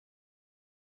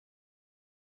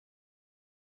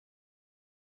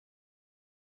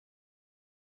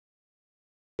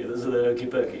is the hokey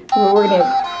pokey. We're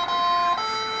gonna.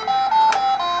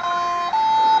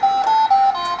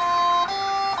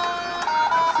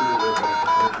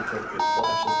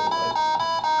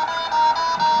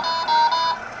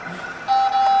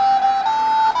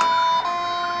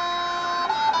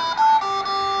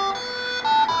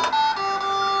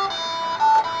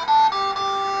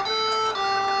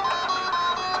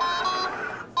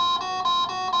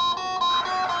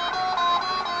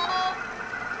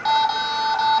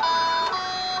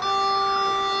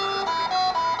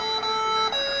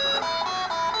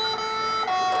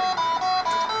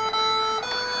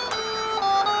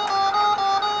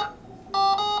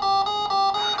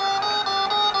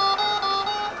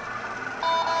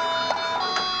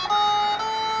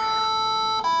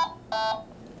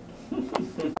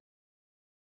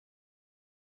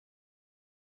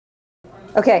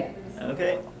 Okay.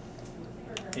 Okay.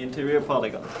 Interior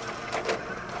polygon.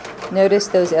 Notice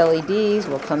those LEDs.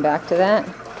 We'll come back to that.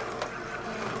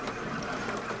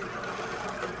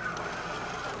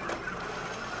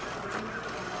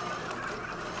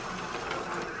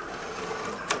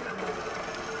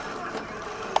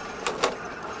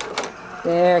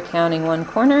 There, counting one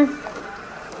corner.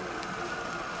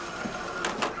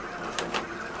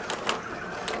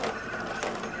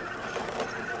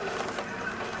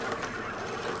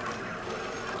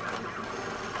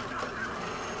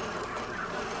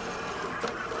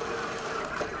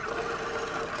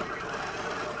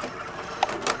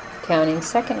 Counting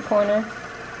second corner.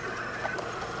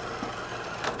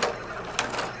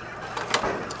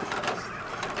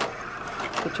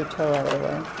 Get your toe out of the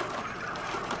way.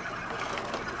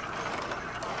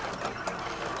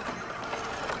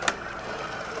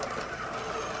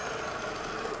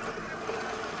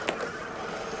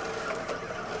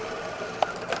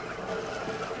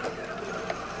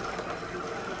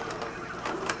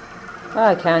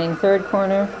 Counting third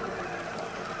corner.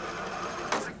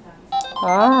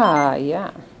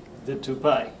 Yeah. Did 2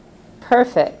 pi.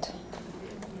 Perfect.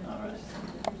 All right.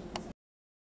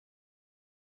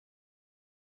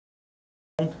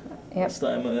 Yep. This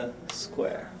time a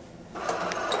square.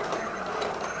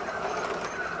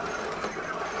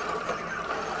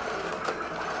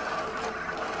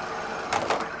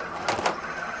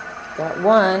 Got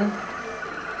one.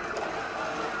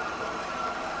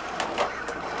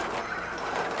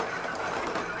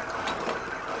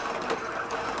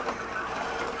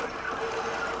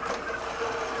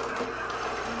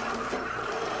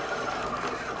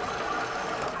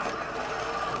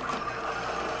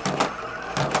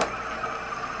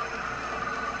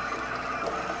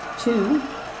 Two.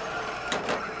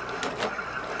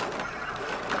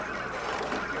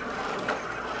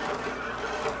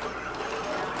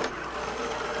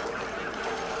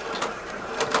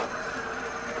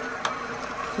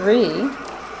 Three.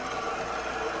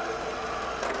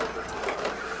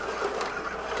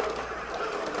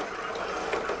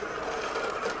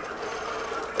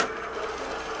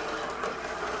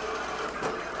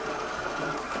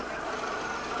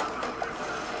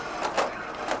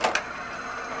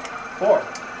 Four.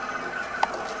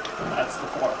 That's the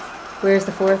fourth. Where's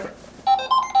the fourth?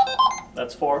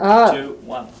 That's 4, Oh. 2,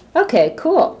 1. Okay,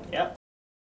 cool. Yep.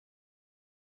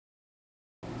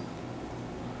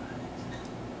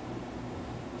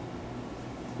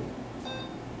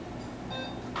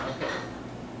 Okay.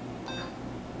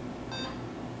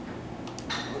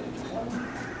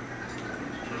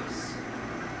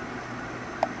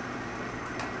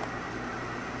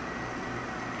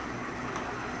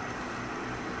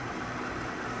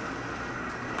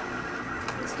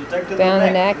 It's detected Down the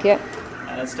neck, yep.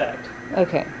 and it's tagged.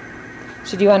 Okay.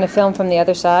 So do you want to film from the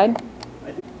other side?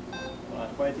 I think. Not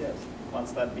quite yet.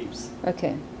 Once that beeps.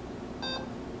 Okay.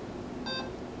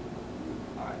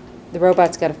 All right. The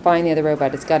robot's got to find the other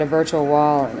robot. It's got a virtual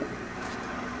wall in it.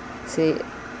 See?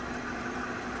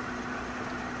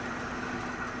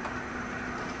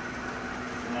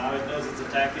 Now it knows it's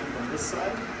attacking from this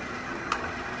side.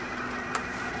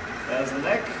 There's the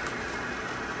neck.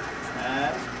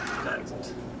 And tags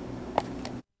it.